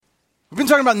We've been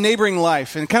talking about neighboring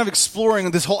life and kind of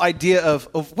exploring this whole idea of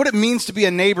what it means to be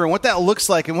a neighbor and what that looks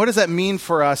like and what does that mean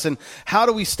for us and how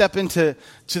do we step into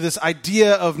this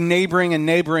idea of neighboring and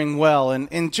neighboring well.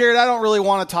 And Jared, I don't really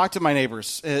want to talk to my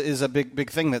neighbors is a big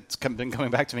thing that's been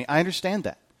coming back to me. I understand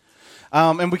that.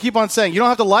 And we keep on saying you don't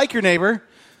have to like your neighbor,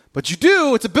 but you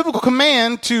do. It's a biblical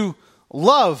command to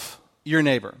love your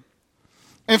neighbor.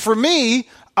 And for me,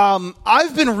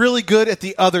 I've been really good at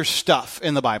the other stuff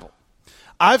in the Bible.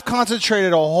 I've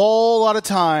concentrated a whole lot of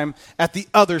time at the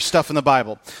other stuff in the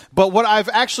Bible. But what I've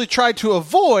actually tried to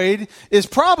avoid is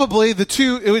probably it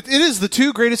is the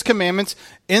two greatest commandments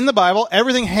in the Bible.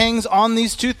 Everything hangs on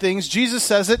these two things. Jesus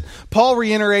says it. Paul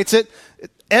reiterates it.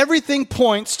 Everything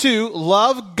points to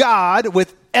love God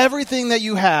with everything that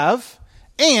you have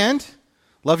and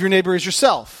love your neighbor as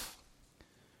yourself.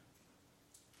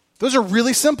 Those are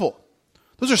really simple.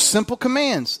 Those are simple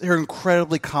commands. They're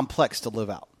incredibly complex to live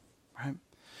out.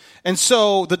 And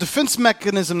so the defense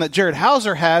mechanism that Jared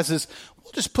Hauser has is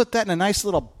we'll just put that in a nice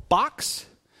little box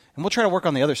and we'll try to work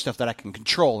on the other stuff that I can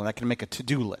control and I can make a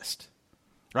to-do list,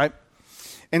 right?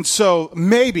 And so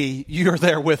maybe you're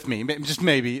there with me, just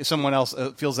maybe someone else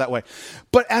feels that way.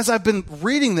 But as I've been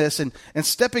reading this and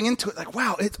stepping into it, like,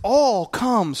 wow, it all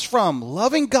comes from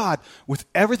loving God with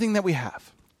everything that we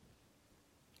have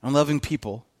and loving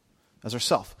people as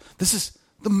ourselves. This is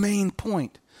the main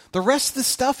point. The rest of the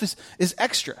stuff is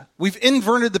extra. We've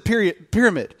inverted the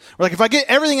pyramid. We're like, if I get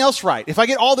everything else right, if I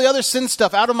get all the other sin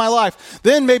stuff out of my life,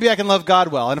 then maybe I can love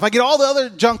God well. And if I get all the other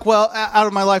junk well out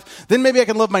of my life, then maybe I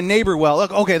can love my neighbor well.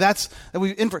 Look, okay,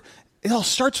 it all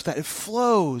starts with that. It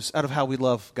flows out of how we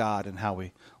love God and how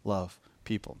we love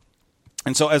people.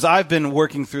 And so as I've been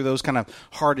working through those kind of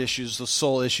hard issues, those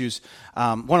soul issues,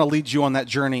 want to lead you on that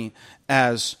journey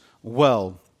as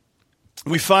well.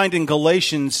 We find in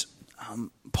Galatians,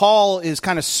 Paul is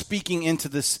kind of speaking into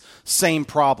this same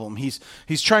problem. He's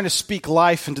trying to speak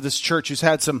life into this church who's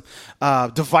had some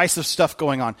divisive stuff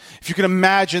going on. If you can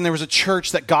imagine, there was a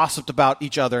church that gossiped about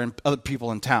each other and other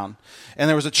people in town. And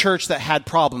there was a church that had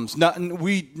problems.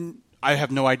 I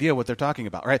have no idea what they're talking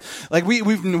about, right? Like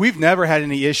we've never had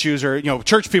any issues, or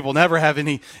church people never have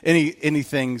any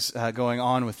things going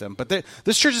on with them. But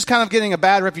this church is kind of getting a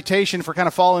bad reputation for kind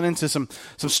of falling into some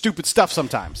stupid stuff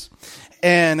sometimes.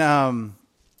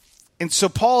 And so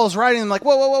Paul is writing like,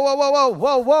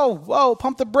 whoa,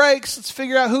 pump the brakes. Let's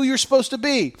figure out who you're supposed to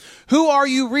be. Who are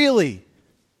you really?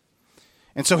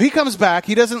 And so he comes back.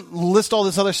 He doesn't list all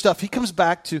this other stuff. He comes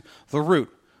back to the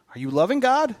root. Are you loving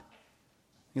God? Are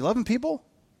you loving people?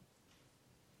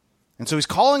 And so he's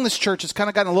calling this church. It's kind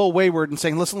of gotten a little wayward and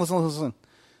saying, listen.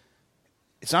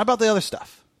 It's not about the other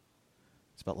stuff.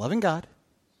 It's about loving God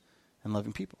and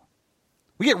loving people.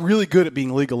 We get really good at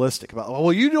being legalistic about,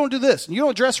 well, you don't do this, and you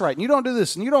don't dress right, and you don't do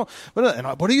this, and you don't,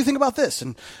 and what do you think about this?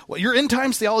 And your end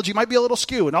times theology might be a little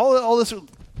skew, and all this.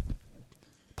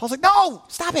 Paul's like, no,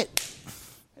 stop it.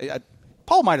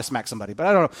 Paul might have smacked somebody, but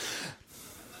I don't know.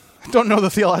 I don't know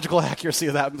the theological accuracy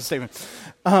of that statement.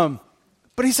 But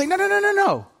he's saying,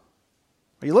 no.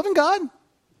 Are you loving God? Are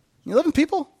you loving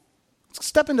people? Let's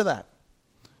step into that.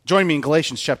 Join me in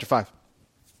Galatians chapter 5.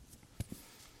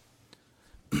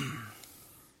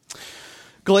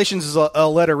 Galatians is a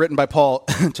letter written by Paul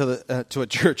to a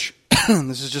church.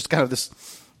 This is just kind of this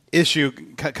issue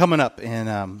coming up.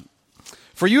 And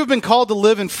for you have been called to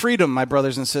live in freedom, my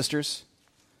brothers and sisters.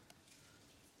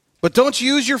 But don't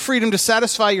use your freedom to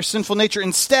satisfy your sinful nature.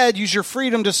 Instead, use your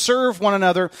freedom to serve one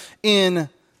another in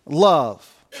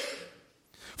love.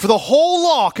 For the whole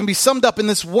law can be summed up in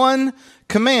this one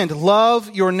command: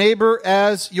 love your neighbor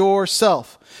as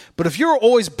yourself. But if you're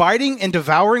always biting and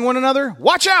devouring one another,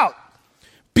 watch out!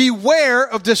 Beware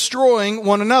of destroying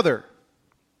one another.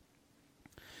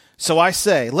 So I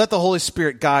say, let the Holy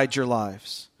Spirit guide your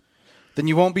lives. Then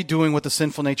you won't be doing what the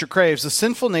sinful nature craves. The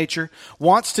sinful nature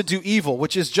wants to do evil,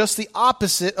 which is just the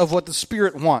opposite of what the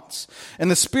Spirit wants.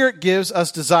 And the Spirit gives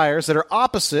us desires that are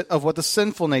opposite of what the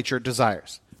sinful nature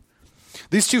desires.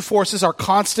 These two forces are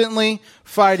constantly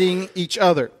fighting each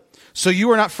other. So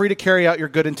you are not free to carry out your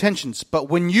good intentions. But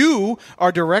when you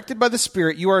are directed by the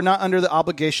Spirit, you are not under the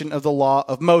obligation of the law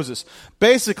of Moses.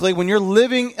 Basically, when you're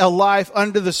living a life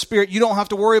under the Spirit, you don't have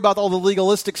to worry about all the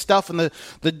legalistic stuff and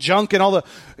the junk and all the,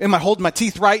 am I holding my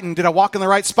teeth right, and did I walk in the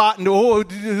right spot? And you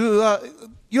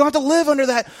don't have to live under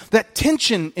that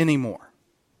tension anymore.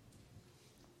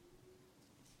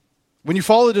 When you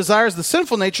follow the desires of the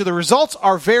sinful nature, the results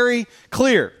are very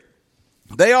clear.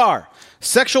 They are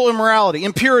sexual immorality,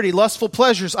 impurity, lustful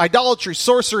pleasures, idolatry,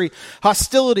 sorcery,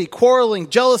 hostility, quarreling,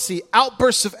 jealousy,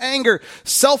 outbursts of anger,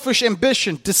 selfish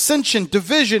ambition, dissension,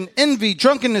 division, envy,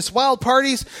 drunkenness, wild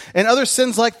parties, and other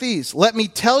sins like these. Let me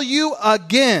tell you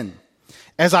again,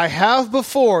 as I have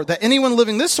before, that anyone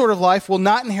living this sort of life will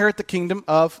not inherit the kingdom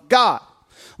of God.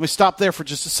 Let me stop there for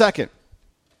just a second.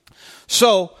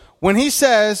 So, when he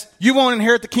says, you won't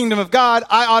inherit the kingdom of God,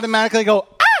 I automatically go,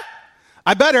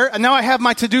 I better, and now I have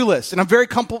my to-do list, and I'm very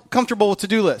comfortable with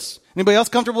to-do lists. Anybody else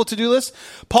comfortable with to-do lists?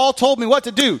 Paul told me what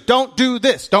to do. Don't do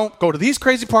this. Don't go to these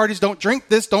crazy parties. Don't drink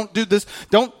this. Don't do this.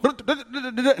 Don't.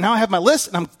 Now I have my list,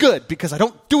 and I'm good because I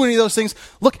don't do any of those things.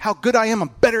 Look how good I am.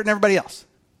 I'm better than everybody else.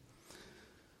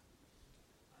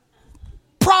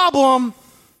 Problem.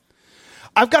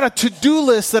 I've got a to-do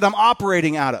list that I'm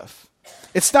operating out of.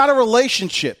 It's not a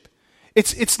relationship.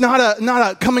 It's not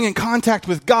a coming in contact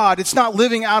with God. It's not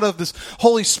living out of this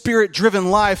Holy Spirit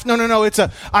driven life. No.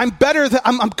 I'm better than,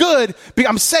 I'm good,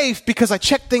 I'm safe because I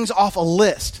check things off a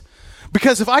list.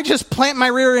 Because if I just plant my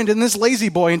rear end in this lazy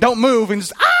boy and don't move and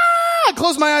just,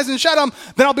 close my eyes and shut them,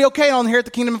 then I'll be okay and I'll inherit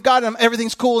the kingdom of God and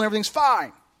everything's cool and everything's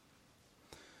fine.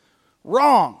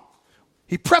 Wrong.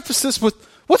 He prefaced this with,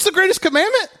 what's the greatest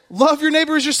commandment? Love your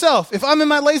neighbor as yourself. If I'm in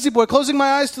my lazy boy, closing my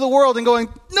eyes to the world and going,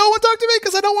 no one talk to me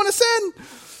because I don't want to sin,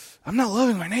 I'm not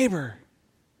loving my neighbor.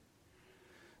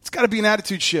 It's got to be an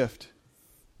attitude shift.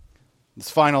 This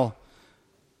final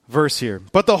verse here.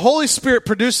 But the Holy Spirit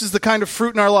produces the kind of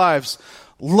fruit in our lives: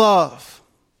 love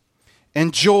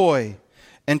and joy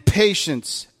and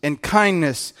patience and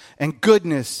kindness and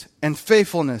goodness and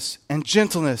faithfulness and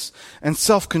gentleness and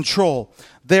self-control.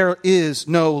 There is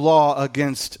no law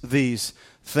against these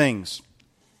things.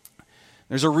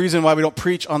 There's a reason why we don't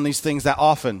preach on these things that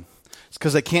often. It's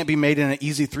because they can't be made in an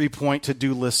easy 3-point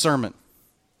to-do list sermon.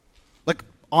 Like,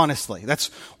 honestly, that's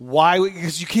why,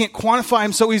 because you can't quantify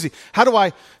them so easy. How do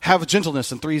I have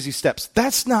gentleness in 3 easy steps?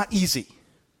 That's not easy.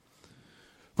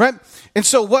 Right? And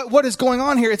so what is going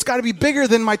on here? It's got to be bigger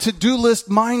than my to-do list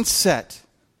mindset.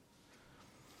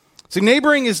 See,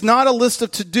 neighboring is not a list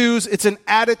of to-dos, it's an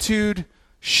attitude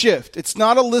shift. It's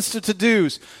not a list of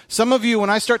to-dos. Some of you, when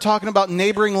I start talking about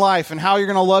neighboring life and how you're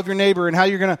going to love your neighbor and how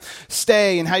you're going to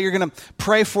stay and how you're going to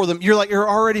pray for them, you're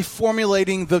already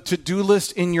formulating the to-do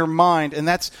list in your mind, and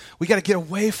we got to get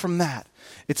away from that.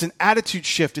 It's an attitude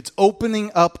shift. It's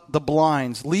opening up the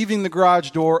blinds, leaving the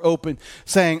garage door open,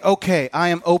 saying, okay, I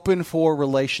am open for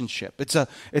relationship. It's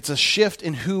a shift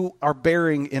in who are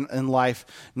bearing in life,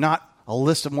 not a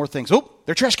list of more things. Oh,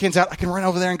 their trash can's out. I can run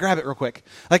over there and grab it real quick.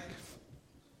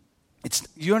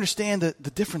 You understand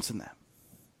the difference in that.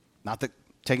 Not that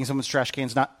taking someone's trash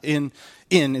can's not in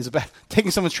is a bad.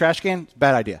 Taking someone's trash can is a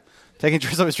bad idea. Taking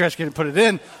someone's trash can and put it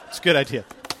in, it's a good idea.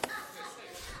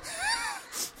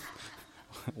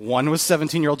 One was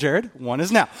 17-year-old Jared. One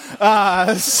is now.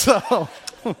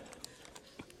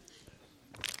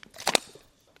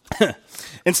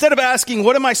 Instead of asking,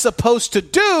 what am I supposed to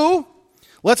do?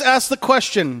 Let's ask the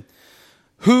question,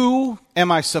 who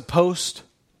am I supposed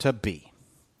to be?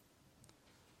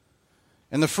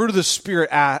 And the fruit of the Spirit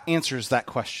answers that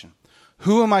question.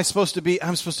 Who am I supposed to be?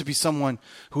 I'm supposed to be someone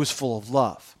who is full of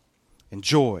love and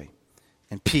joy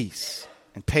and peace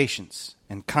and patience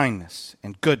and kindness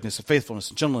and goodness and faithfulness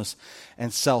and gentleness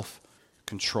and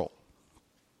self-control.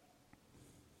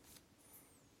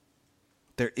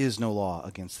 There is no law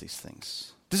against these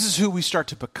things. This is who we start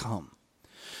to become.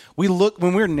 When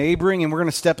we're neighboring and we're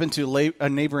going to step into a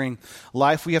neighboring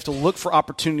life, we have to look for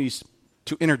opportunities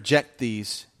to interject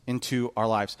these into our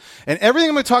lives. And everything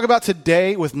I'm going to talk about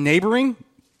today with neighboring,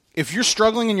 if you're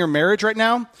struggling in your marriage right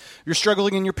now, you're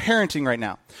struggling in your parenting right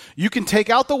now, you can take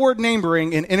out the word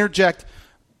neighboring and interject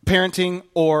parenting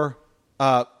or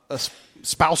a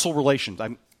spousal relations.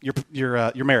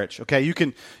 Your marriage. Okay, you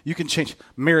can change.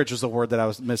 Marriage was the word that I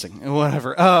was missing.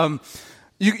 Whatever.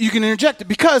 You can interject it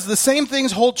because the same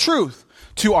things hold truth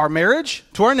to our marriage,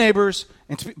 to our neighbors,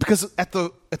 and because at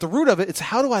the root of it, it's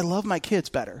how do I love my kids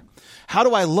better? How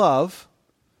do I love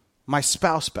my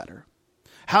spouse better?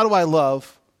 How do I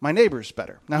love my neighbors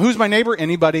better? Now, who's my neighbor?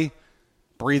 Anybody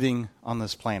breathing on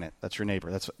this planet. That's your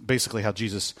neighbor. That's basically how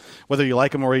Jesus, whether you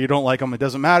like them or you don't like them, it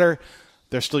doesn't matter.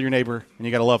 They're still your neighbor, and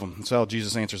you got to love them. That's how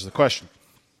Jesus answers the question.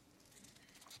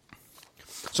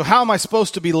 So how am I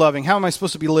supposed to be loving? How am I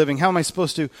supposed to be living? How am I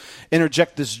supposed to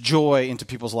interject this joy into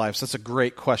people's lives? That's a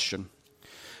great question.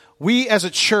 We as a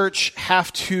church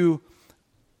have to,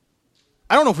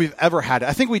 I don't know if we've ever had it.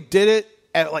 I think we did it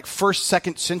at like 1st,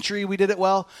 2nd century, we did it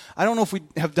well. I don't know if we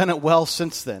have done it well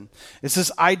since then. It's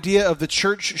this idea of the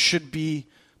church should be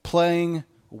playing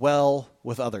well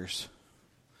with others.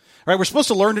 right? We're supposed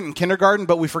to learn it in kindergarten,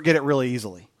 but we forget it really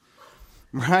easily,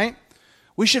 right?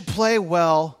 We should play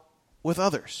well with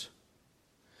others.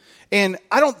 And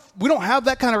we don't have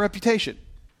that kind of reputation,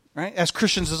 right? As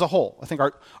Christians as a whole. I think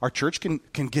our church can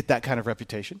get that kind of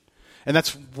reputation. And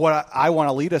that's what I want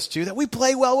to lead us to, that we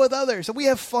play well with others, that we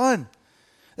have fun,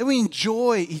 that we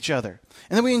enjoy each other,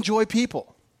 and that we enjoy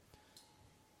people.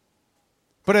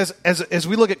 But as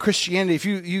we look at Christianity, if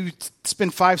you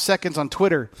spend 5 seconds on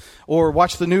Twitter or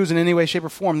watch the news in any way, shape, or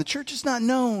form, the church is not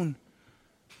known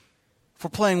for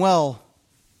playing well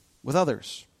with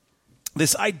others.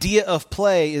 This idea of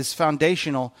play is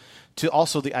foundational to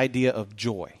also the idea of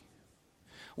joy.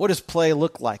 What does play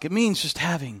look like? It means just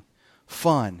having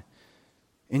fun,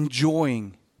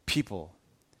 enjoying people,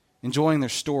 enjoying their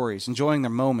stories, enjoying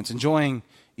their moments, enjoying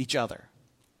each other.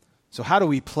 So how do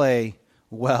we play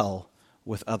well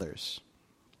with others?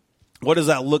 What does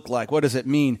that look like? What does it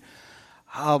mean?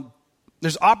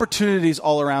 There's opportunities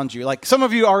all around you. Like some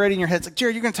of you already in your heads, like,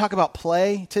 Jared, you're going to talk about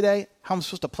play today? How I'm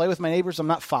supposed to play with my neighbors? I'm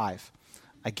not 5.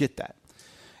 I get that.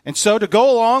 And so to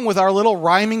go along with our little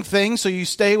rhyming thing, so you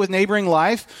stay with neighboring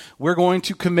life, we're going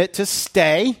to commit to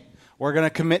stay. We're going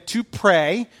to commit to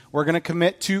pray. We're going to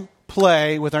commit to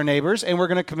play with our neighbors. And we're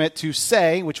going to commit to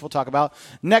say, which we'll talk about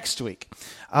next week.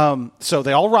 So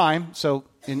they all rhyme. So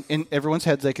in everyone's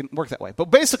heads, they can work that way. But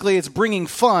basically, it's bringing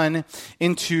fun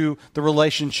into the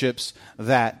relationships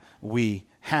that we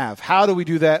have. How do we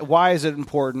do that? Why is it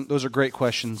important? Those are great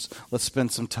questions. Let's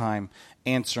spend some time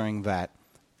answering that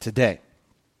today.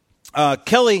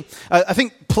 Kelly, I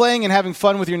think playing and having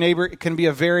fun with your neighbor can be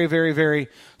a very, very, very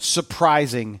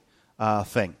surprising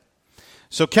thing.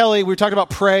 So Kelly, we talked about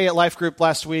pray at Life Group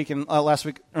last week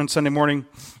on Sunday morning,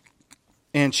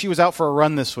 and she was out for a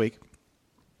run this week.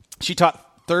 She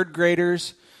taught 3rd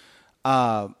graders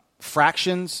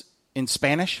fractions in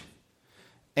Spanish,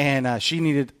 and she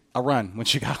needed a run when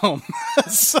she got home.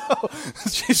 So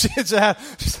she's like,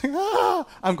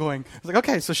 I'm going. I was like,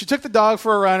 okay. So she took the dog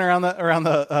for a run around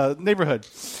the neighborhood,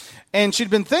 and she'd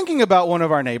been thinking about one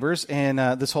of our neighbors and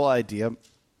this whole idea,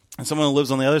 and someone who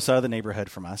lives on the other side of the neighborhood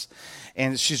from us.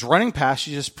 And she's running past.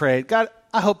 She just prayed, God,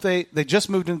 I hope they just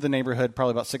moved into the neighborhood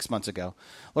probably about 6 months ago.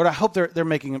 Lord, I hope they're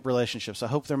making relationships. I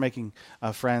hope they're making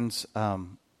friends,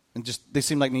 and just they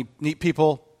seem like neat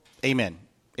people. Amen.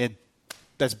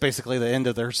 That's basically the end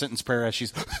of their sentence prayer as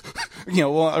she's,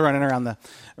 running around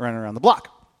the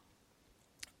block.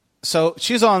 So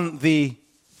she's on the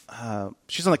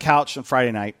couch on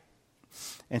Friday night,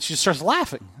 and she starts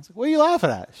laughing. I was like, "What are you laughing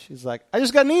at?" She's like, "I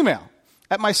just got an email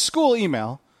at my school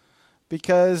email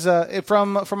because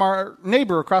from our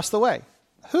neighbor across the way.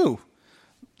 Who?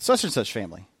 Such and such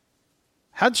family.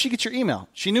 How did she get your email?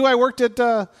 She knew I worked at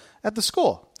the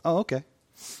school. Oh, okay.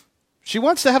 She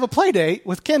wants to have a play date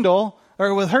with Kendall."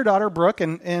 Or with her daughter, Brooke,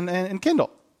 and Kendall.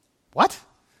 What?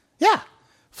 Yeah.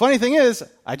 Funny thing is,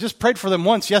 I just prayed for them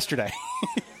once yesterday.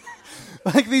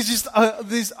 Like these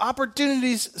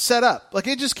opportunities set up. Like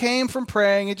it just came from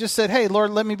praying. It just said, hey,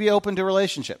 Lord, let me be open to a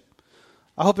relationship.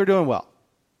 I hope they're doing well.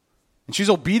 And she's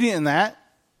obedient in that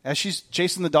as she's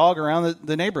chasing the dog around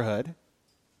the neighborhood.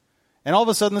 And all of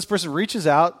a sudden, this person reaches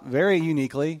out very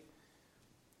uniquely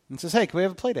and says, hey, can we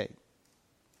have a play date?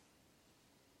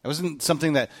 It wasn't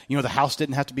something that, the house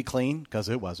didn't have to be clean, because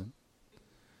it wasn't.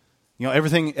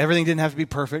 Everything didn't have to be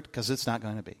perfect, because it's not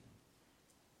going to be.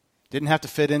 Didn't have to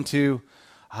fit into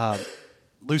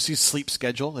Lucy's sleep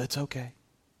schedule. It's okay.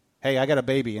 Hey, I got a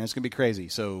baby, and it's going to be crazy.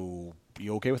 So,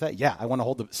 you okay with that? Yeah, I want to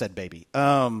hold said baby.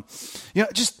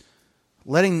 Just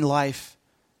letting life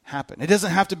happen. It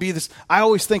doesn't have to be this. I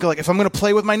always think if I'm going to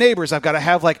play with my neighbors, I've got to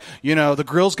have the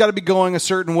grill's got to be going a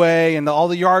certain way and all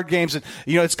the yard games and,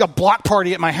 it's got a block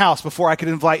party at my house before I could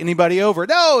invite anybody over.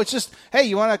 No, it's just, hey,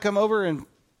 you want to come over and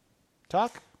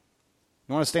talk?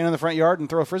 You want to stand in the front yard and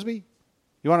throw a Frisbee?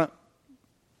 You want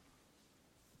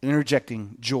to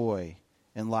interjecting joy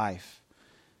and life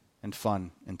and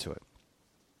fun into it.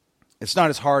 It's not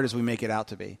as hard as we make it out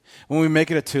to be. When we make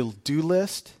it a to-do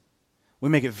list, we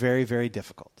make it very, very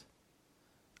difficult.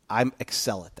 I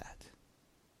excel at that.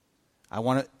 I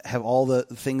want to have all the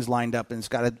things lined up, and it's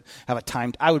got to have a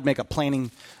time. I would make a planning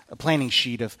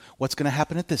sheet of what's going to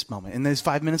happen at this moment, and then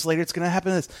 5 minutes later, it's going to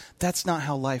happen this. That's not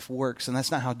how life works, and that's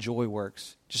not how joy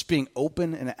works. Just being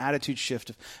open and an attitude shift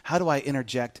of how do I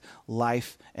interject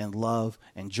life and love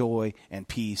and joy and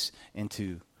peace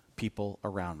into people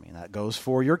around me. And that goes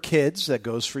for your kids, that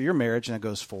goes for your marriage, and that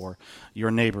goes for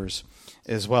your neighbors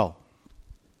as well.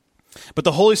 But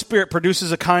the Holy Spirit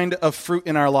produces a kind of fruit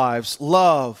in our lives: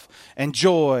 love and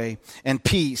joy and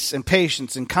peace and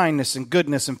patience and kindness and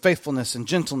goodness and faithfulness and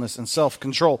gentleness and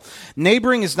self-control.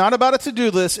 Neighboring is not about a to-do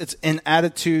list, it's an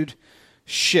attitude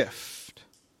shift.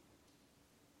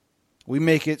 We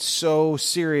make it so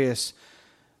serious,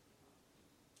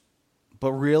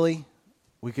 but really,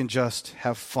 we can just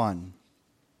have fun.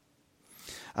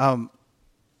 I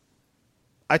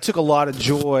took a lot of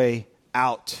joy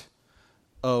out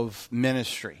of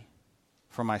ministry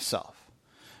for myself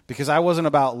because I wasn't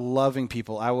about loving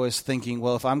people. I was thinking,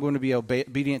 well, if I'm going to be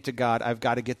obedient to God, I've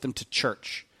got to get them to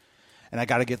church, and I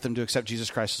got to get them to accept Jesus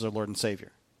Christ as their Lord and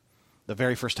Savior the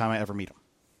very first time I ever meet them.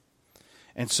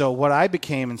 And so what I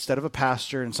became, instead of a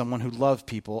pastor and someone who loved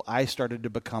people, I started to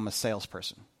become a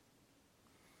salesperson.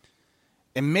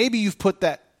 And maybe you've put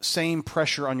that same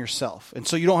pressure on yourself. And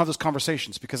so you don't have those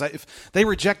conversations because if they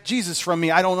reject Jesus from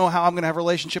me, I don't know how I'm going to have a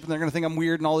relationship, and they're going to think I'm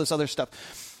weird and all this other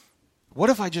stuff. What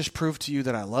if I just prove to you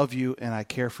that I love you and I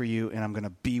care for you and I'm going to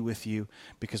be with you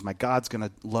because my God's going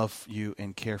to love you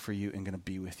and care for you and going to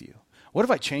be with you? What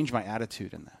if I change my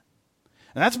attitude in that?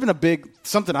 And that's been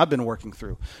something I've been working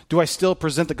through. Do I still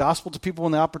present the gospel to people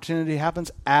when the opportunity happens?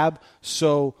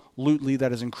 Absolutely.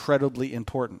 That is incredibly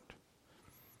important.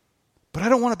 But I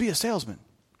don't want to be a salesman.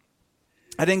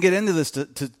 I didn't get into this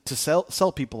to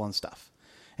sell people on stuff.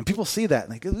 And people see that,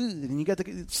 and and you got the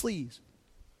sleaze.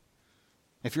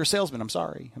 If you're a salesman, I'm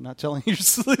sorry. I'm not telling you you're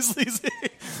sleazy.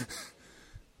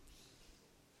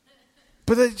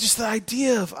 But just the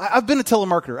idea of, I've been a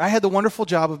telemarketer. I had the wonderful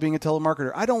job of being a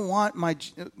telemarketer. I don't want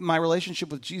my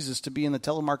relationship with Jesus to be in the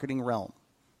telemarketing realm,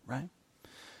 right?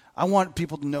 I want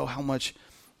people to know how much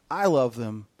I love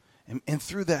them, and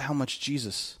through that, how much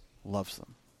Jesus loves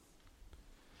them.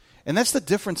 And that's the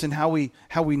difference in how we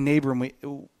neighbor, and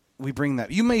we bring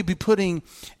that. You may be putting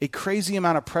a crazy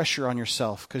amount of pressure on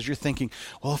yourself because you're thinking,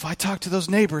 well, if I talk to those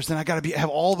neighbors, then I got to have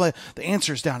all the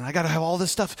answers down. And I got to have all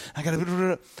this stuff. I got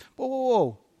to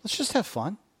whoa. Let's just have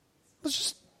fun.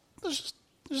 Let's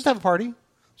just have a party.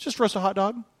 Let's just roast a hot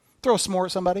dog. Throw a s'more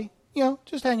at somebody.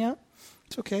 Just hang out.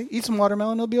 It's okay. Eat some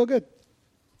watermelon. It'll be all good.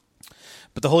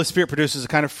 But the Holy Spirit produces a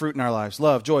kind of fruit in our lives: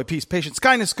 love, joy, peace, patience,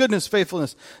 kindness, goodness,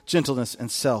 faithfulness, gentleness, and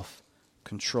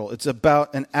self-control. It's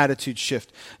about an attitude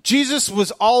shift. Jesus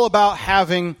was all about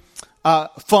having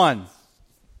fun.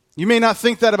 You may not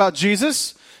think that about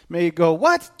Jesus. You may go,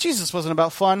 what? Jesus wasn't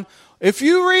about fun. If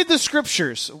you read the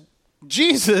scriptures,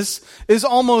 Jesus is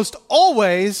almost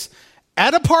always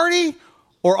at a party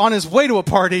or on his way to a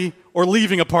party or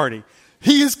leaving a party.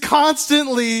 He is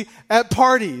constantly at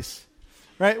parties.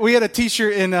 Right? We had a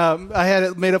t-shirt I had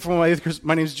it made up for my youth group.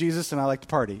 My name's Jesus and I like to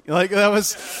party. That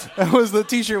was the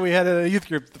t-shirt we had at a youth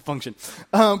group function.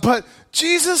 But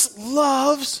Jesus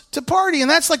loves to party. And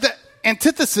that's like the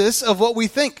antithesis of what we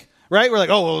think, right? We're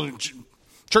like, oh, well,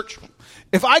 church.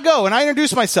 If I go and I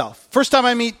introduce myself, first time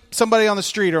I meet somebody on the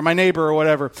street or my neighbor or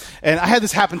whatever, and I had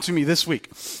this happen to me this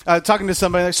week, talking to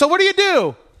somebody, like, so what do you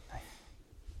do?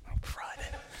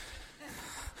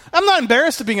 I'm not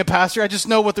embarrassed of being a pastor. I just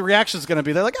know what the reaction is going to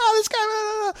be. They're like, oh, this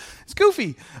guy, it's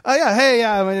goofy.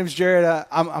 My name's Jared.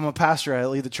 I'm a pastor. I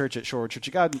lead the church at Shorewood Church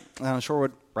of God on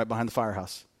Shorewood, right behind the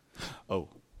firehouse. Oh.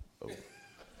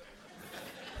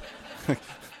 I'm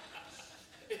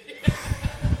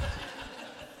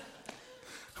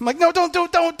like, no,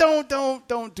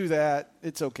 don't do that.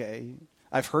 It's okay.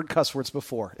 I've heard cuss words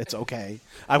before. It's okay.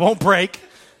 I won't break.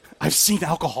 I've seen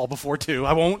alcohol before too.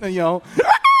 I won't,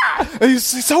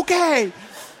 It's okay.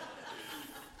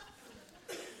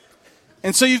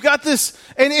 And so you've got this,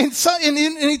 and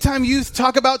anytime you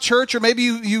talk about church, or maybe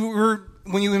you were,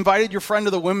 when you invited your friend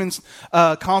to the women's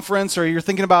conference, or you're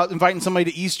thinking about inviting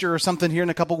somebody to Easter or something here in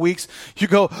a couple weeks, you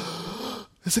go,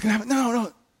 is it going to happen?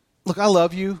 No. Look, I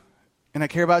love you, and I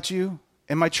care about you,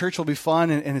 and my church will be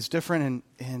fun, and it's different,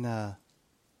 and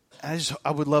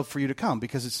I would love for you to come,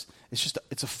 because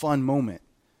it's a fun moment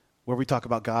where we talk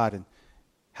about God and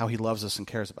how he loves us and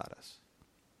cares about us.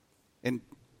 And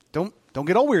don't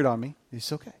get all weird on me.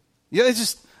 It's okay. Yeah,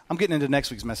 I'm getting into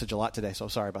next week's message a lot today, so I'm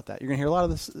sorry about that. You're going to hear a lot of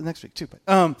this next week too. But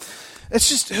it's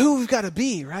just who we've got to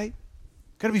be, right?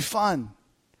 Got to be fun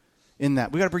in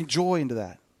that. We got to bring joy into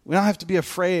that. We don't have to be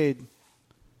afraid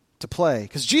to play,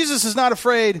 because Jesus is not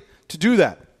afraid to do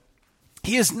that.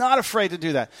 He is not afraid to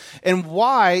do that. And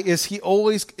why is he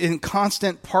always in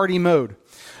constant party mode?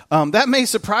 That may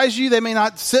surprise you. They may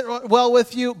not sit well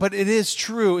with you, but it is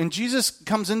true. And Jesus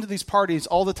comes into these parties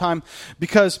all the time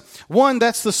because, one,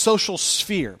 that's the social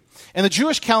sphere. And the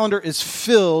Jewish calendar is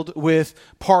filled with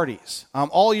parties.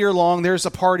 All year long, there's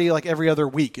a party like every other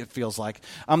week, it feels like.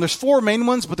 There's 4 main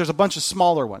ones, but there's a bunch of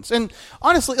smaller ones. And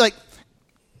honestly,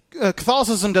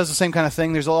 Catholicism does the same kind of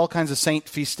thing. There's all kinds of saint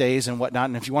feast days and whatnot,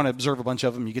 and if you want to observe a bunch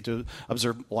of them, you get to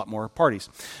observe a lot more parties.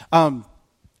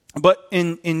 But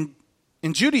in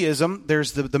Judaism,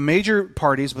 there's the major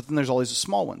parties, but then there's all these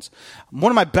small ones.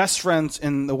 One of my best friends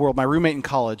in the world, my roommate in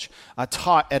college,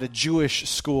 taught at a Jewish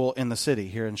school in the city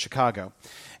here in Chicago.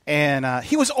 And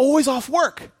he was always off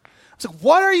work. I was like,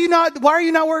 why are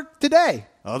you not work today?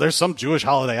 Oh, there's some Jewish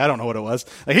holiday. I don't know what it was.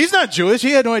 Like, he's not Jewish. He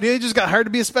had no idea. He just got hired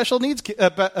to be a special needs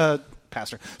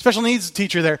pastor, special needs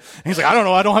teacher there. And he's like, I don't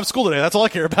know. I don't have school today. That's all I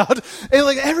care about. And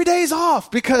like every day is off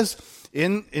because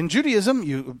in Judaism,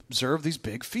 you observe these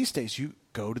big feast days. You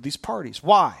go to these parties.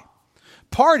 Why?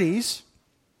 Parties,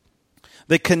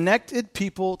 they connected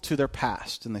people to their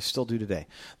past, and they still do today.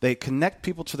 They connect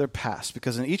people to their past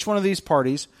because in each one of these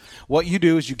parties, what you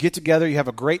do is you get together, you have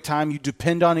a great time, you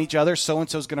depend on each other.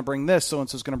 So-and-so is going to bring this,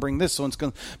 so-and-so is going to bring this, so-and-so is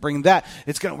going to bring that.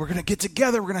 We're going to get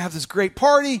together, we're going to have this great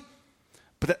party.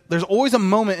 But there's always a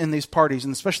moment in these parties,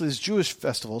 and especially these Jewish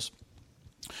festivals,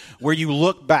 where you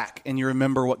look back and you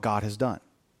remember what God has done.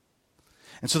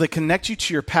 And so they connect you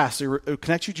to your past, they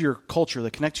connect you to your culture, they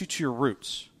connect you to your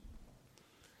roots.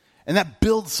 And that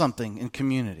builds something in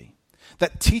community.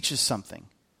 That teaches something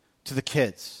to the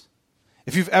kids.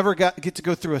 If you've ever get to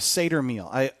go through a Seder meal,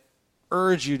 I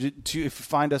urge you to if you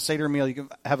find a Seder meal, you can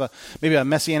have maybe a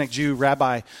Messianic Jew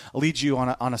rabbi lead you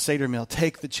on a Seder meal.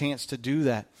 Take the chance to do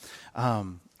that.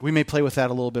 We may play with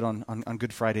that a little bit on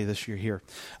Good Friday this year here.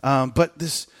 But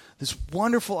this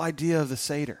wonderful idea of the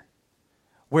Seder,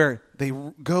 where they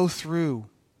go through,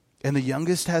 and the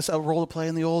youngest has a role to play,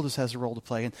 and the oldest has a role to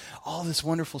play, and all this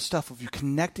wonderful stuff of you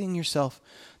connecting yourself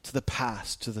to the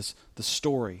past, to the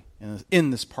story in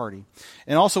this party.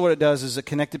 And also what it does is it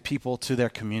connected people to their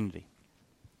community.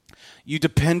 You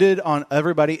depended on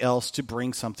everybody else to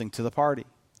bring something to the party.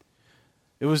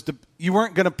 You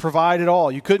weren't going to provide it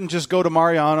all. You couldn't just go to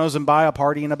Mariano's and buy a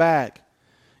party in a bag.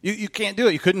 You can't do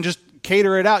it. You couldn't just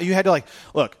cater it out. You had to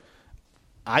look.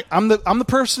 I'm the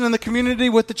person in the community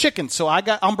with the chickens, so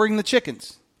I'll bring the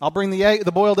chickens. I'll bring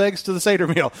the boiled eggs to the Seder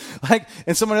meal.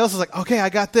 And someone else is like, okay, I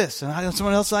got this, and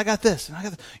someone else, I got this, and I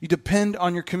got this. You depend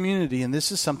on your community, and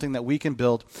this is something that we can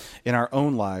build in our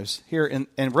own lives here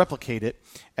and replicate it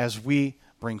as we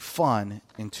bring fun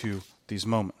into these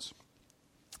moments.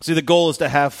 See, the goal is to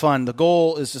have fun. The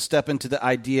goal is to step into the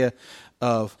idea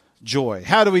of joy.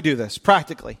 How do we do this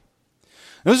practically?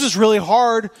 This is really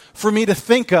hard for me to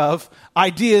think of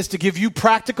ideas to give you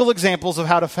practical examples of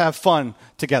how to have fun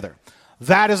together.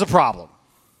 That is a problem,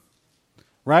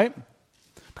 right?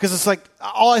 Because it's like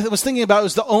all I was thinking about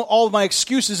was all of my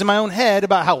excuses in my own head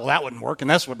about how, well, that wouldn't work, and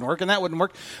this wouldn't work, and that wouldn't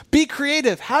work. Be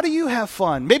creative. How do you have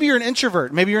fun? Maybe you're an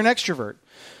introvert. Maybe you're an extrovert.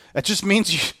 That just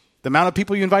means the amount of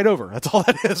people you invite over. That's all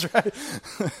that is, right?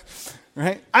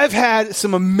 Right? I've had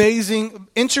some amazing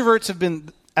introverts.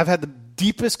 I've had the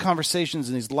deepest conversations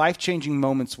in these life-changing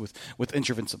moments with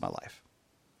introverts in my life.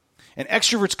 And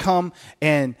extroverts come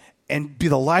and be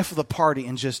the life of the party,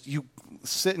 and just you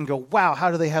sit and go, wow,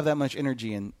 how do they have that much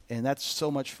energy? And that's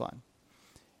so much fun.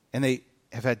 And they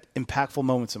have had impactful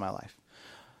moments in my life.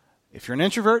 If you're an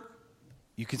introvert,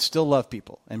 you can still love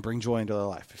people and bring joy into their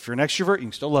life. If you're an extrovert, you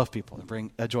can still love people and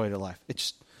bring joy to their life.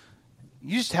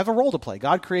 You just have a role to play.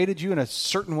 God created you in a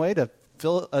certain way to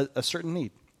fill a certain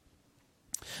need.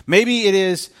 Maybe it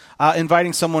is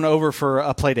inviting someone over for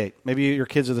a play date. Maybe your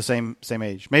kids are the same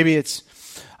age. Maybe it's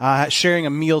sharing a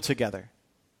meal together.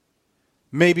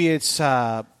 Maybe it's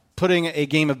putting a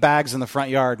game of bags in the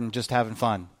front yard and just having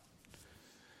fun.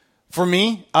 For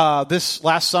me, this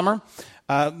last summer,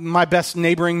 my best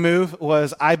neighboring move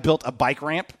was I built a bike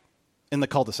ramp in the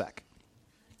cul-de-sac.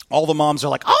 All the moms are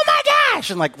like, oh my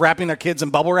gosh, and like wrapping their kids in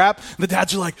bubble wrap. And the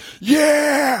dads are like,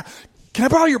 yeah, can I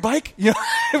borrow your bike? You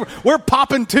know, we're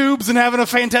popping tubes and having a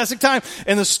fantastic time.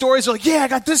 And the stories are like, yeah, I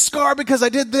got this scar because I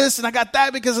did this, and I got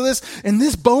that because of this, and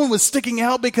this bone was sticking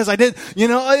out because I did,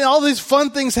 and all these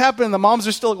fun things happen. And the moms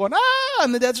are still going,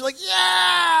 and the dads are like,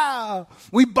 yeah,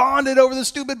 we bonded over the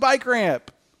stupid bike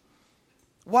ramp.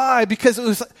 Why? Because it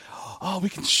was like, oh, we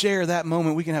can share that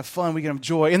moment. We can have fun. We can have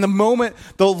joy. In the moment,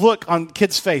 the look on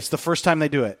kids' face the first time they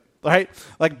do it, right?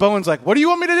 Like Bowen's like, what do you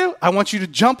want me to do? I want you to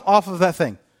jump off of that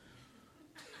thing.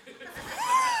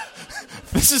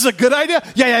 This is a good idea?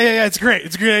 Yeah, it's great.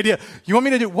 It's a great idea. You want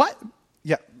me to do what?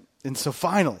 Yeah. And so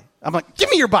finally, I'm like,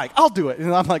 give me your bike. I'll do it.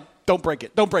 And I'm like, don't break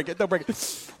it. Don't break it. Don't break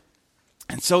it.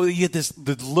 And so you get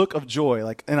the look of joy.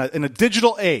 Like in a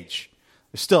digital age,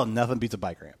 there's still nothing beats a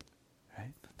bike ramp.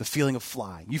 Right? The feeling of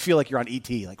flying. You feel like you're on ET.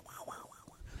 Like, wow, wow, wow,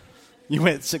 wow. You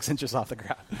went 6 inches off the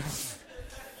ground.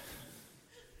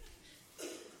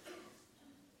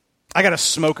 I got a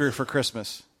smoker for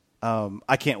Christmas.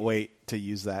 I can't wait to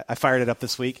use that. I fired it up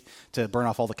this week to burn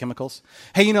off all the chemicals.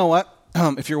 Hey, you know what?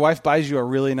 If your wife buys you a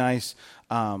really nice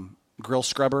grill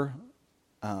scrubber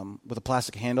with a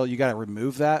plastic handle, you got to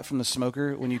remove that from the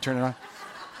smoker when you turn it on.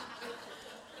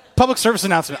 Public service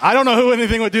announcement. I don't know who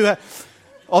anything would do that.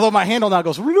 Although my handle now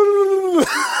goes.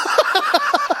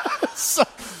 So,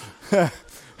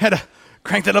 had to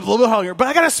crank that up a little bit higher. But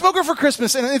I got a smoker for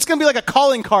Christmas, and it's going to be like a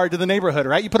calling card to the neighborhood,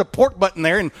 right? You put a pork button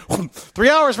there, and 3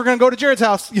 hours, we're going to go to Jared's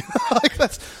house. You know, like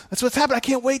that's what's happened. I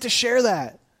can't wait to share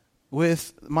that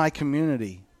with my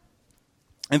community.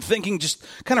 And thinking, just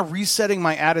kind of resetting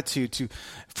my attitude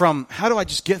from how do I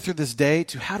just get through this day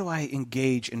to how do I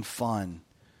engage in fun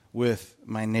with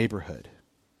my neighborhood.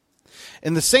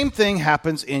 And the same thing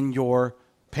happens in your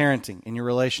parenting, in your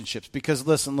relationships. Because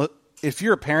listen, look, if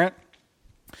you're a parent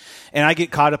and I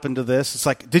get caught up into this, it's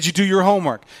like, did you do your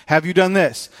homework? Have you done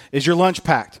this? Is your lunch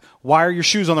packed? Why are your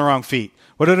shoes on the wrong feet?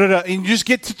 And you just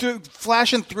get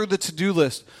flashing through the to-do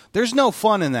list. There's no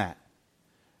fun in that.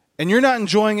 And you're not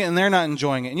enjoying it and they're not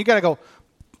enjoying it. And you got to go,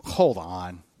 hold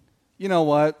on. You know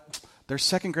what? There's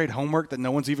second grade homework that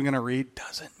no one's even going to read.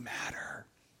 Doesn't matter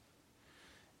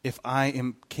if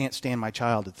I can't stand my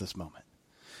child at this moment.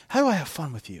 How do I have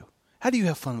fun with you? How do you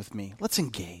have fun with me? Let's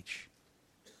engage.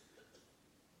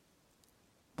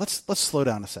 Let's slow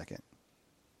down a second.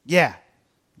 Yeah,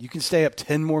 you can stay up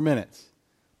 10 more minutes,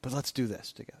 but let's do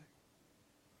this together.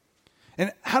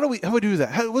 And how do we do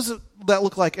that? What does that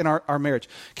look like in our marriage?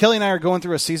 Kelly and I are going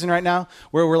through a season right now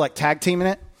where we're like tag teaming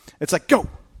it. It's like, go,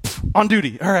 on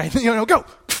duty. All right, go.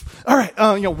 All right,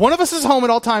 one of us is home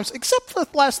at all times, except for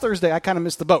last Thursday. I kind of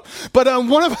missed the boat, but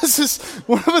one of us is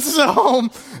at home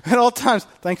at all times.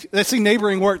 Thanks. I see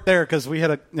neighboring work there because we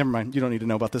had never mind. You don't need to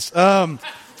know about this.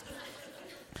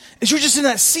 You're just in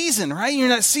that season, right? You're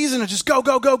in that season of just go,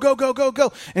 go, go, go, go, go,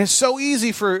 go, and it's so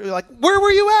easy for like, where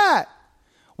were you at?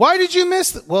 Why did you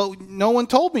miss it? Well, no one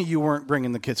told me you weren't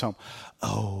bringing the kids home.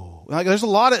 Oh, like there's a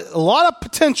lot of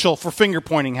potential for finger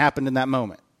pointing happened in that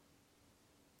moment,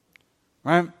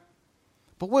 right?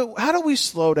 But how do we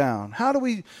slow down? How do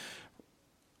we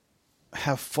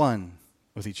have fun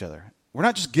with each other? We're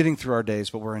not just getting through our days,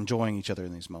 but we're enjoying each other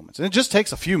in these moments. And it just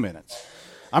takes a few minutes.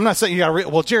 I'm not saying you got to,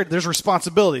 well, Jared, there's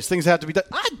responsibilities. Things have to be done.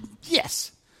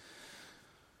 Yes.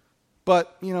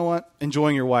 But you know what?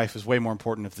 Enjoying your wife is way more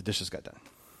important if the dishes got done.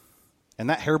 And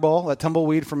that hairball, that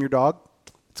tumbleweed from your dog,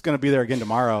 it's going to be there again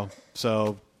tomorrow.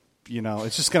 So,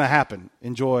 it's just going to happen.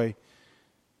 Enjoy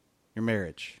your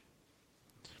marriage.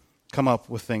 Come up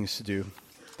with things to do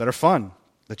that are fun,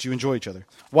 that you enjoy each other.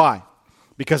 Why?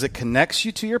 Because it connects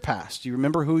you to your past. You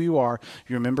remember who you are.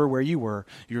 You remember where you were.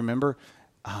 You remember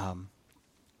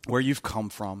where you've come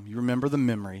from. You remember the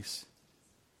memories.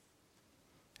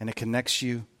 And it connects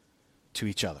you to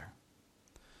each other.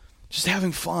 Just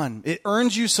having fun. It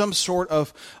earns you some sort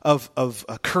of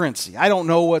currency. I don't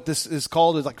know what this is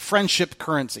called. It's like friendship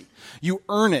currency. You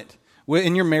earn it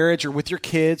in your marriage or with your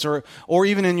kids or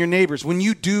even in your neighbors. When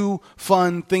you do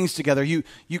fun things together,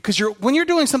 when you're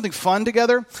doing something fun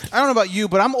together, I don't know about you,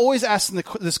 but I'm always asking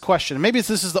this question. Maybe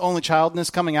this is the only childness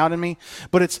coming out in me,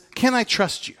 but it's, can I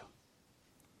trust you?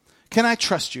 Can I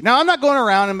trust you? Now, I'm not going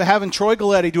around and having Troy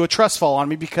Galletti do a trust fall on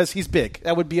me because he's big.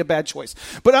 That would be a bad choice.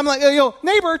 But I'm like,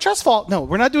 neighbor, trust fall. No,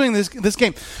 we're not doing this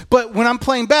game. But when I'm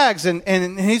playing bags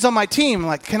and he's on my team, I'm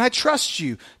like, can I trust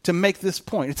you to make this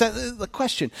point? It's the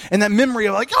question. And that memory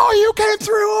of like, oh, you came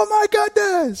through. Oh, my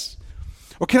goodness.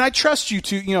 Or can I trust you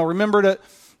to, remember to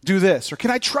do this? Or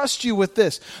can I trust you with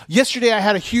this? Yesterday, I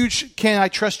had a huge can I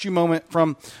trust you moment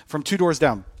from 2 doors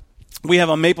down. We have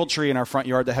a maple tree in our front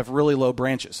yard that have really low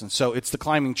branches. And so it's the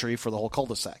climbing tree for the whole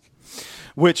cul-de-sac,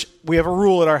 which we have a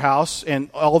rule at our house. And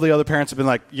all the other parents have been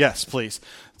like, yes, please.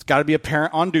 It's got to be a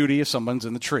parent on duty if someone's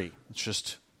in the tree. It's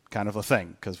just kind of a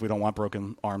thing because we don't want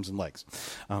broken arms and legs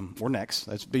or necks.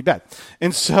 That'd be bad.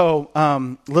 And so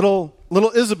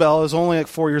little Isabel is only like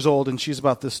 4 years old and she's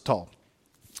about this tall.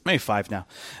 Maybe 5 now,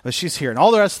 but she's here. And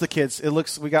all the rest of the kids,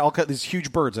 we got all these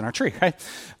huge birds in our tree, right?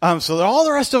 So all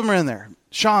the rest of them are in there.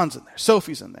 Sean's in there.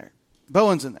 Sophie's in there.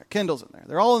 Bowen's in there. Kendall's in there.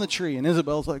 They're all in the tree. And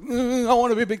Isabel's like, I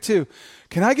want to be big too.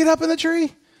 Can I get up in the tree?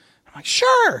 I'm like,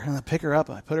 sure. And I pick her up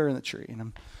and I put her in the tree. And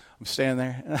I'm standing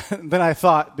there. And then I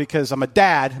thought, because I'm a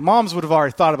dad, moms would have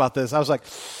already thought about this. I was like,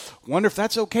 wonder if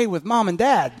that's okay with mom and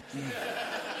dad.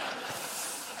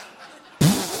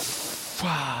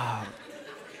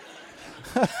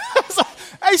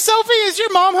 Hey, Sophie, is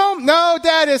your mom home? No,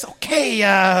 Dad is. Okay.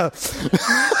 I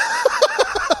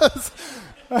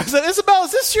said, Isabel,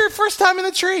 is this your first time in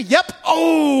the tree? Yep.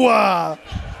 Oh.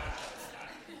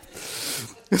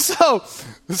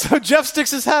 So Jeff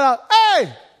sticks his head out.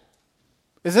 Hey,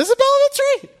 is Isabel in the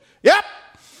tree? Yep.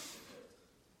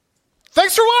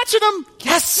 Thanks for watching them.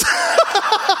 Yes.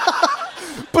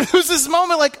 But it was this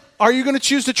moment like, are you going to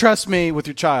choose to trust me with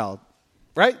your child?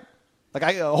 Right? Like,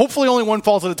 hopefully only one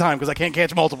falls at a time because I can't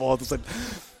catch multiple at the same.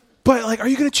 But like, are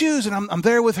you going to choose? And I'm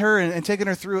there with her and taking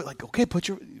her through it. Like, okay,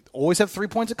 always have 3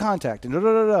 points of contact. And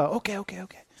Okay.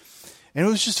 And it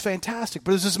was just fantastic.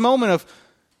 But it was this moment of,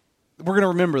 we're going to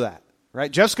remember that,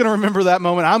 right? Jeff's going to remember that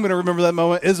moment. I'm going to remember that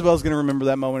moment. Isabel's going to remember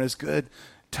that moment as good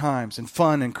times and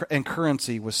fun and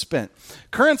currency was spent.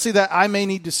 Currency that I may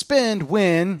need to spend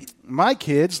when my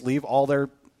kids leave all their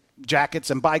jackets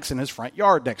and bikes in his front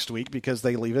yard next week because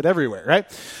they leave it everywhere, right?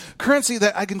 Currency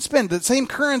that I can spend. The same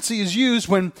currency is used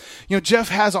when, Jeff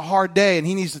has a hard day and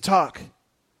he needs to talk.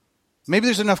 Maybe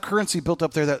there's enough currency built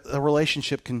up there that a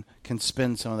relationship can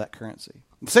spend some of that currency.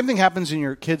 The same thing happens in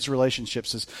your kids'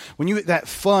 relationships is when you that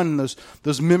fun,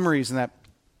 those memories and that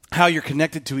how you're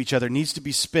connected to each other needs to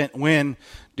be spent when,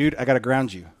 dude, I got to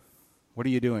ground you. What are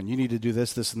you doing? You need to do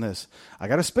this, this, and this. I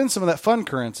got to spend some of that fun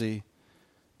currency,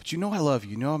 but I love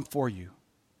you. I'm for you.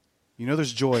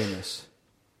 There's joy in this.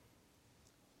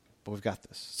 But we've got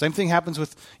this. Same thing happens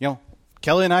with,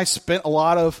 Kelly and I spent a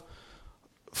lot of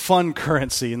fun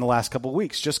currency in the last couple of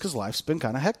weeks just because life's been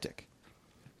kind of hectic.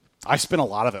 I spent a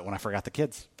lot of it when I forgot the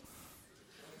kids.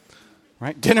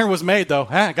 Right? Dinner was made though.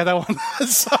 I got that one.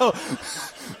 So,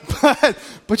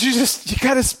 but you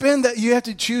got to spend that. You have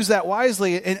to choose that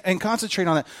wisely and concentrate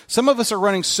on that. Some of us are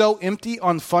running so empty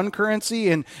on fun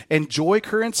currency and joy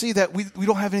currency that we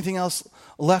don't have anything else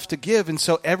left to give. And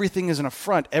so everything is an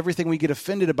affront. Everything we get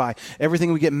offended by,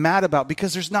 everything we get mad about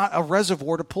because there's not a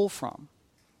reservoir to pull from.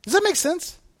 Does that make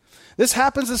sense? This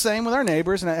happens the same with our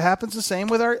neighbors, and it happens the same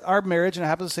with our marriage, and it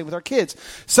happens the same with our kids.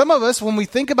 Some of us, when we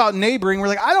think about neighboring, we're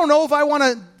like, I don't know if I want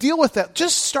to deal with that.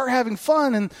 Just start having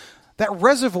fun, and that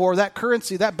reservoir, that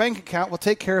currency, that bank account will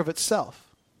take care of itself.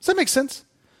 Does that make sense?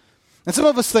 And some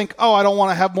of us think, I don't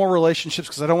want to have more relationships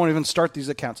because I don't want to even start these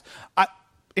accounts.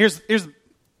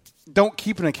 Don't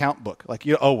keep an account book. Like,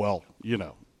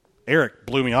 Eric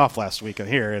blew me off last week in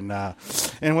here, and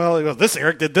this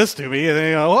Eric did this to me,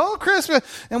 and Chris,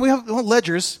 and we have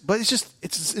ledgers, but it's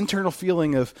this internal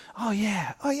feeling of,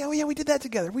 we did that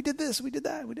together, we did this, we did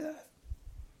that.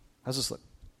 How's this look?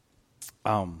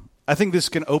 I think this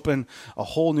can open a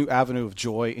whole new avenue of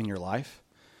joy in your life.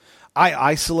 I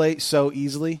isolate so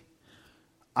easily.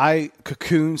 I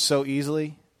cocoon so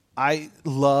easily. I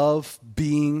love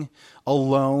being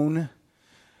alone.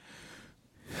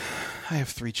 I have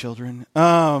 3 children.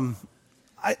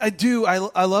 I do.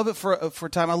 I love it for a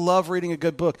time. I love reading a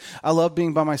good book. I love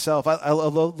being by myself. I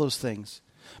love those things.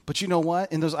 But you know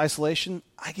what? In those isolation,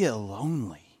 I get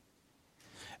lonely.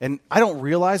 And I don't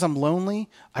realize I'm lonely.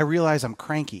 I realize I'm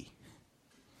cranky.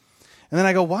 And then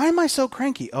I go, why am I so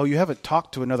cranky? Oh, you haven't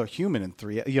talked to another human in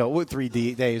 3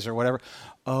 days or whatever.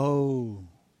 Oh,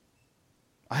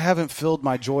 I haven't filled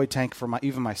my joy tank for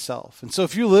even myself. And so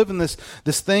if you live in this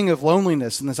thing of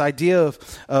loneliness and this idea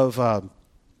of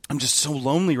I'm just so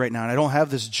lonely right now and I don't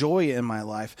have this joy in my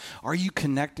life, are you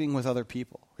connecting with other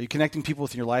people? Are you connecting people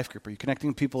with your life group? Are you connecting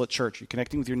with people at church? Are you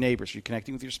connecting with your neighbors? Are you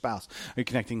connecting with your spouse? Are you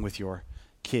connecting with your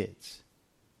kids?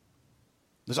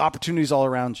 There's opportunities all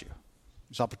around you.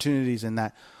 There's opportunities in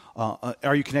that.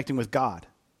 Are you connecting with God?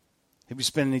 Have you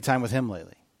spent any time with Him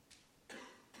lately?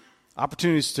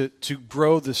 Opportunities to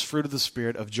grow this fruit of the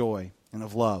Spirit of joy and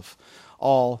of love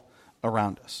all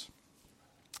around us.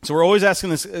 So we're always asking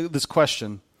this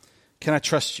question, can I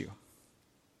trust you?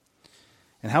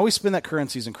 And how we spend that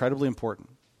currency is incredibly important.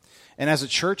 And as a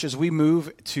church, as we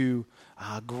move to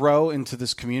grow into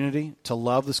this community, to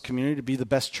love this community, to be the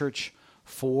best church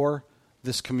for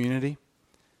this community,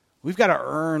 we've got to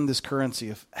earn this currency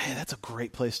of, hey, that's a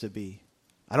great place to be.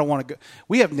 I don't want to go.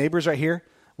 We have neighbors right here.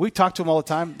 We talk to them all the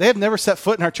time. They have never set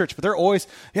foot in our church, but they're always,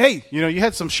 hey, you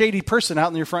had some shady person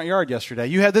out in your front yard yesterday.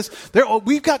 You had this.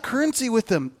 We've got currency with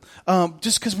them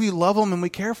just because we love them and we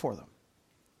care for them.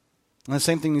 And the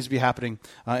same thing needs to be happening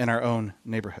in our own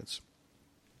neighborhoods.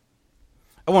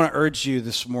 I want to urge you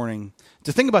this morning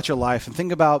to think about your life and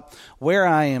think about where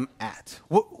I am at.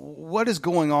 What is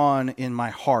going on in my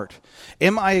heart?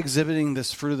 Am I exhibiting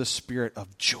this fruit of the Spirit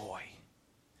of joy?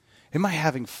 Am I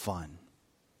having fun?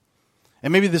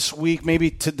 And maybe this week, maybe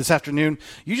this afternoon,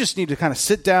 you just need to kind of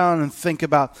sit down and think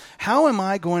about, how am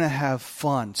I going to have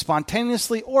fun,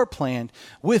 spontaneously or planned,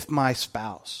 with my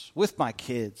spouse, with my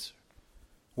kids,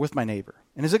 with my neighbor?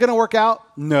 And is it going to work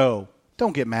out? No.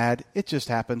 Don't get mad. It just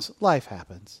happens. Life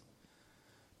happens.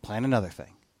 Plan another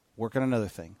thing. Work on another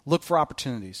thing. Look for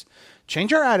opportunities.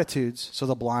 Change our attitudes so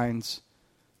the blinds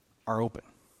are open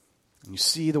and you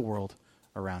see the world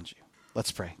around you.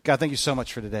 Let's pray. God, thank you so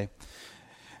much for today.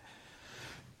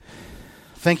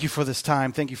 Thank you for this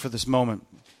time. Thank you for this moment.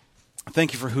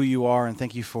 Thank you for who you are, and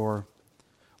thank you for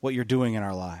what you're doing in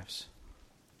our lives.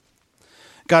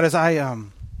 God, as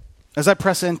I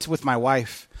press into with my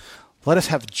wife, let us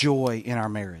have joy in our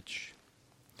marriage.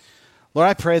 Lord,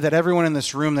 I pray that everyone in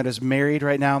this room that is married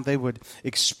right now, they would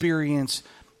experience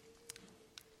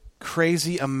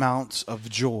crazy amounts of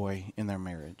joy in their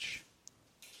marriage.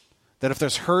 That if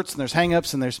there's hurts and there's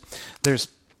hang-ups and there's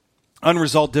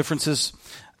unresolved differences,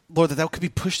 Lord, that could be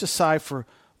pushed aside for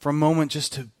a moment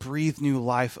just to breathe new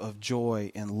life of joy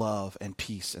and love and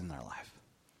peace in their life.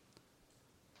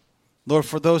 Lord,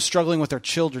 for those struggling with their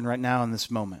children right now in this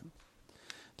moment,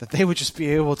 that they would just be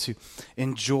able to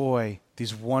enjoy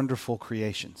these wonderful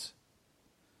creations.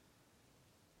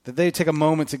 That they take a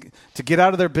moment to get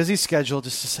out of their busy schedule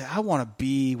just to say, I want to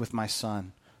be with my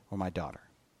son or my daughter.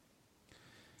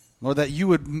 Lord, that you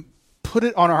would put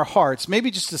it on our hearts, maybe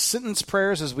just as sentence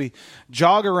prayers as we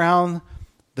jog around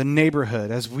the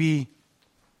neighborhood, as we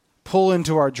pull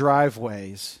into our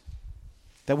driveways,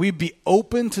 that we'd be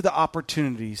open to the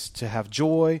opportunities to have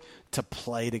joy, to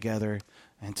play together,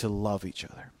 and to love each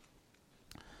other.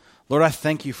 Lord, I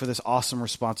thank you for this awesome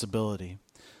responsibility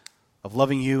of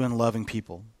loving you and loving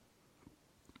people.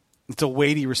 It's a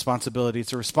weighty responsibility.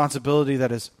 It's a responsibility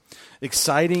that is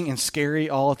exciting and scary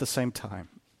all at the same time.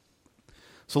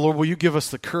 So, Lord, will you give us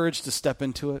the courage to step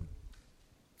into it?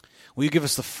 Will you give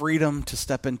us the freedom to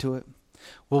step into it?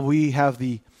 Will we have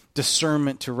the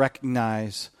discernment to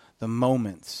recognize the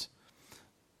moments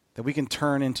that we can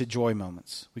turn into joy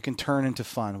moments? We can turn into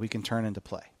fun. We can turn into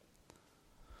play.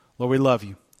 Lord, we love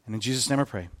you. And in Jesus' name I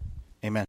pray. Amen.